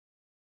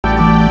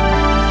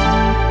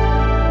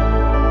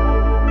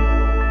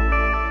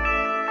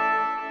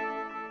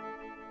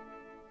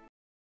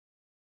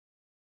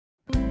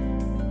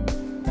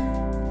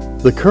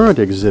The current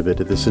exhibit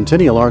at the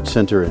Centennial Art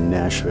Center in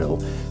Nashville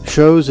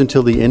shows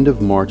until the end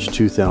of March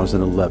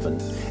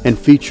 2011 and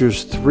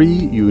features 3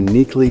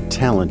 uniquely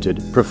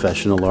talented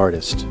professional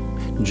artists: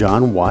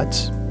 John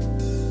Watts,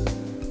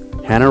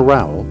 Hannah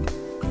Rowell,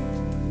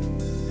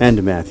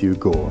 and Matthew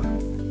Gore.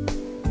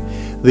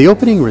 The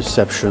opening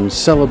reception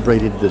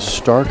celebrated the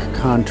stark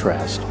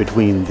contrast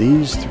between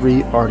these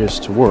 3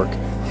 artists' work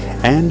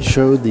and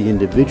showed the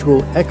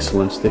individual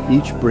excellence that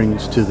each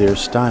brings to their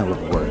style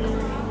of work.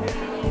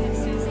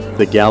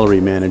 The gallery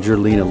manager,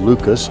 Lena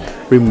Lucas,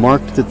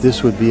 remarked that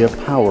this would be a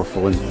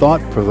powerful and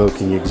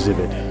thought-provoking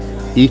exhibit.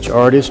 Each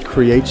artist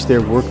creates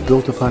their work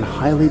built upon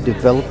highly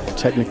developed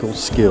technical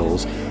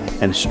skills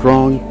and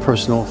strong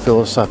personal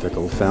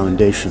philosophical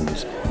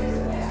foundations.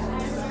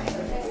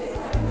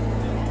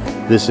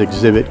 This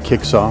exhibit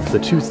kicks off the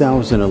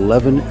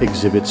 2011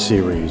 exhibit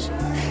series.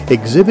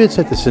 Exhibits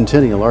at the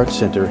Centennial Art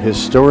Center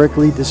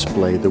historically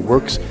display the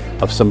works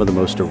of some of the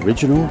most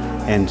original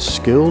and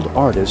skilled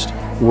artists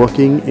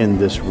working in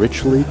this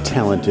richly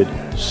talented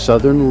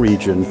southern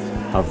region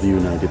of the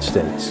United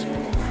States.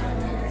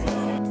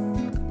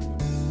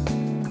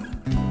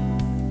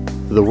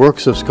 The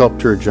works of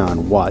sculptor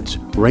John Watts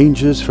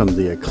ranges from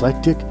the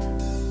eclectic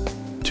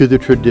to the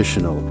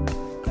traditional,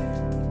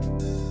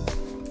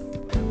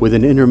 with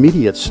an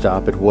intermediate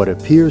stop at what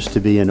appears to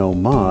be an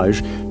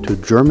homage to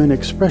German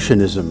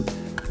Expressionism,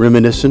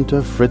 reminiscent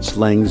of Fritz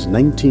Lang's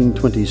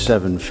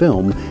 1927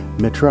 film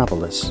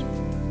Metropolis.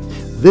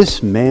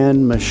 This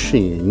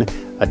man-machine,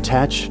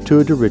 attached to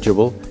a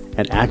dirigible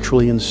and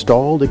actually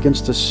installed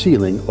against a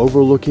ceiling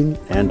overlooking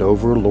and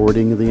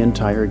overlording the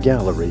entire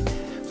gallery,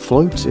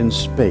 floats in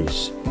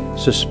space,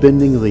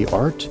 suspending the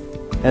art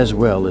as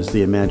well as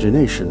the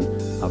imagination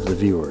of the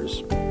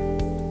viewers.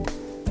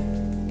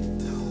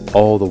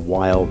 All the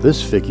while,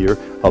 this figure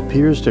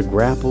appears to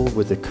grapple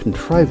with the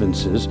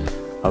contrivances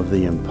of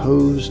the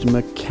imposed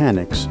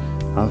mechanics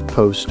of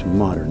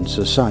postmodern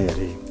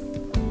society.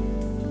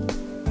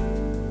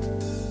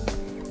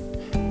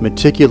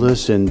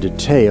 Meticulous in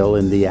detail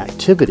in the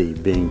activity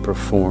being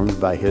performed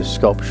by his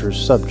sculpture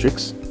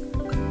subjects,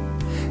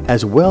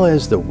 as well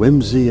as the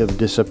whimsy of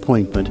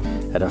disappointment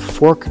at a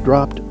fork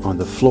dropped on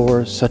the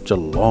floor such a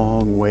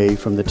long way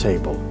from the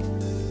table,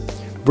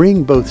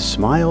 bring both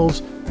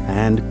smiles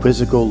and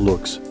quizzical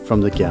looks from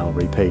the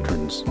gallery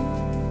patrons.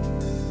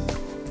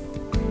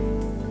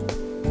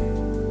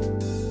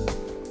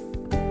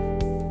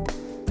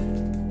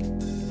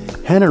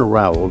 Hannah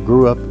Rowell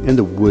grew up in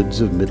the woods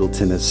of Middle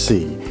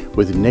Tennessee,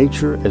 with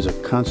nature as a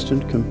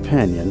constant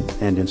companion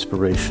and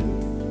inspiration.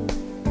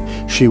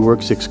 She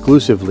works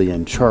exclusively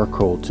in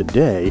charcoal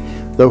today,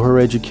 though her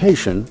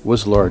education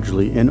was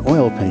largely in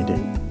oil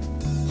painting.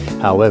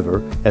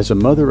 However, as a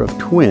mother of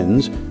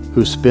twins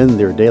who spend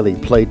their daily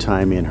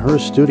playtime in her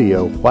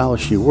studio while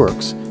she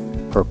works,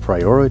 her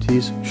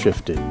priorities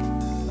shifted.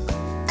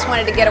 I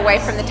wanted to get away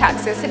from the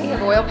toxicity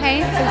of oil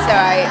paints, and so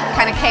I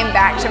kind of came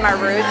back to my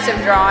roots of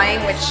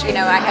drawing, which,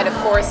 I had, of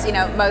course,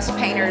 most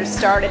painters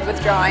started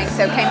with drawing,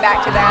 so came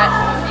back to that,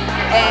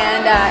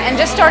 and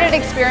just started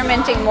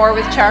experimenting more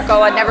with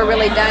charcoal. I'd never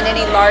really done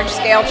any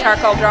large-scale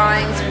charcoal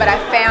drawings, but I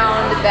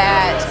found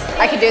that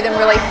I could do them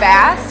really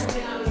fast,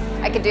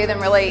 I could do them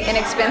really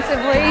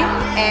inexpensively,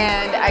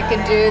 and I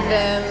could do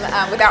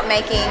them without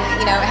making,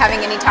 having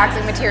any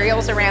toxic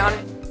materials around.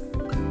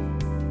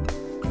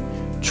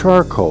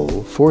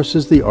 Charcoal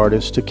forces the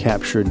artist to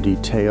capture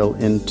detail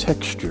in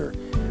texture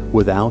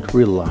without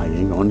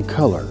relying on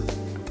color.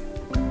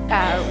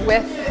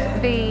 With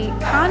the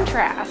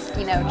contrast,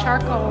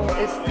 charcoal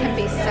can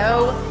be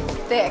so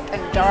thick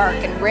and dark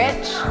and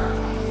rich.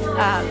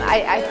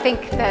 I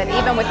think that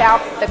even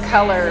without the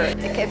color,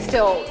 it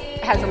still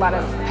has a lot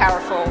of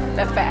powerful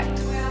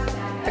effect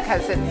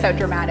because it's so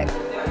dramatic.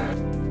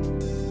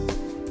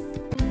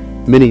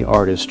 Many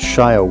artists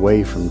shy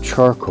away from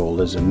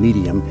charcoal as a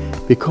medium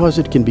because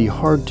it can be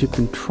hard to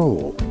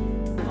control.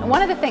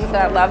 One of the things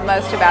that I love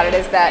most about it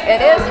is that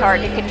it is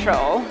hard to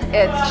control.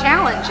 It's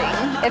challenging.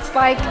 It's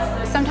like,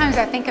 sometimes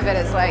I think of it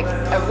as like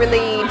a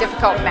really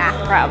difficult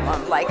math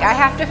problem. Like I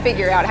have to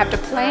figure out, I have to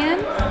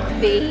plan.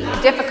 The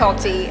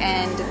difficulty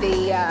and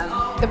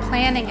the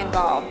planning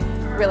involved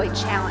really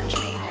challenge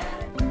me.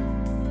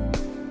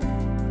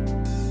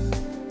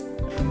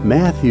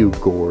 Matthew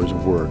Gore's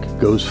work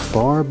goes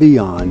far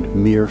beyond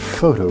mere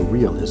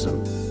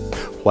photorealism.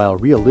 While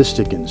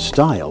realistic in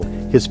style,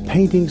 his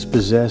paintings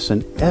possess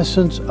an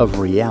essence of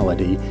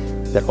reality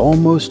that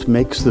almost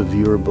makes the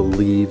viewer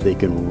believe they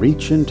can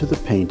reach into the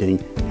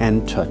painting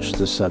and touch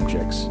the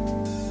subjects.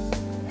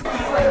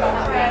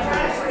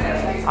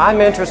 I'm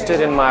interested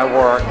in my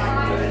work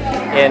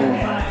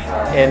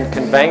in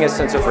conveying a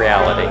sense of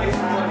reality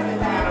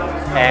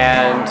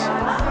and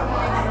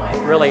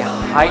really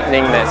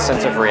heightening that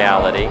sense of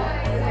reality,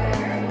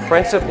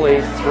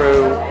 principally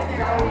through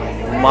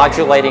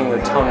modulating the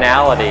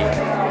tonality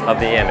of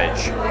the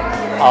image,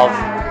 of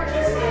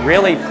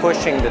really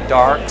pushing the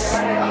darks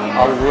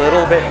a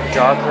little bit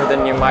darker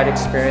than you might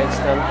experience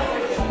them,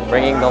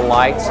 bringing the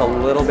lights a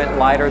little bit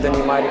lighter than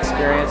you might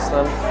experience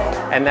them,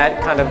 and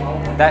that kind of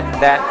that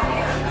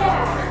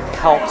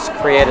helps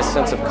create a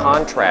sense of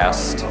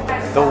contrast.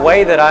 The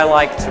way that I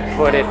like to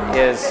put it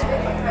is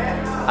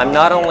I'm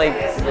not only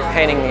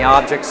painting the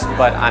objects,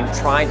 but I'm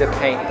trying to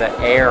paint the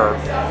air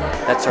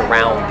that's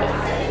around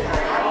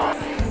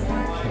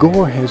them.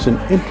 Gore has an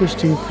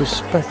interesting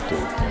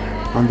perspective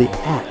on the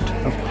act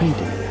of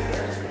painting.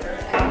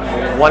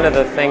 One of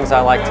the things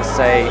I like to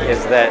say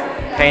is that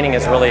painting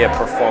is really a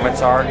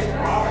performance art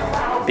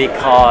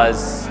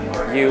because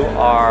you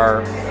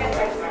are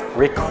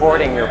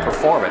recording your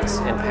performance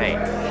in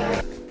paint.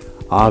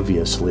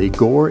 Obviously,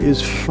 Gore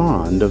is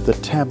fond of the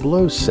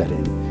tableau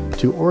setting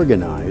to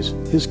organize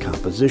his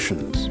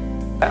compositions.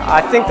 I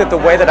think that the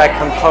way that I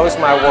compose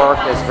my work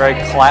is very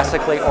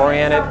classically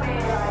oriented.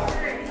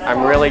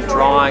 I'm really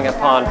drawing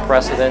upon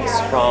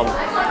precedents from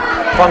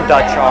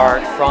Dutch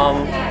art,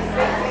 from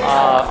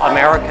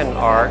American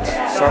art.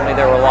 Certainly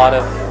there were a lot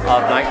of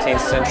 19th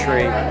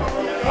century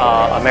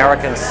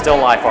American still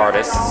life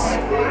artists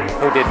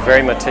who did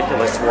very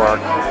meticulous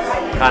work,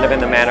 kind of in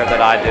the manner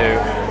that I do.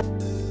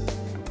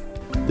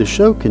 The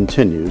show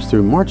continues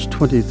through March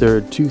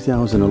 23,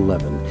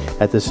 2011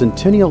 at the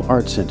Centennial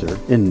Art Center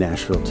in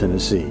Nashville,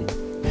 Tennessee.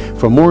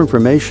 For more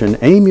information,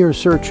 aim your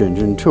search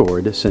engine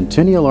toward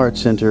Centennial Art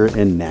Center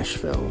in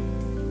Nashville.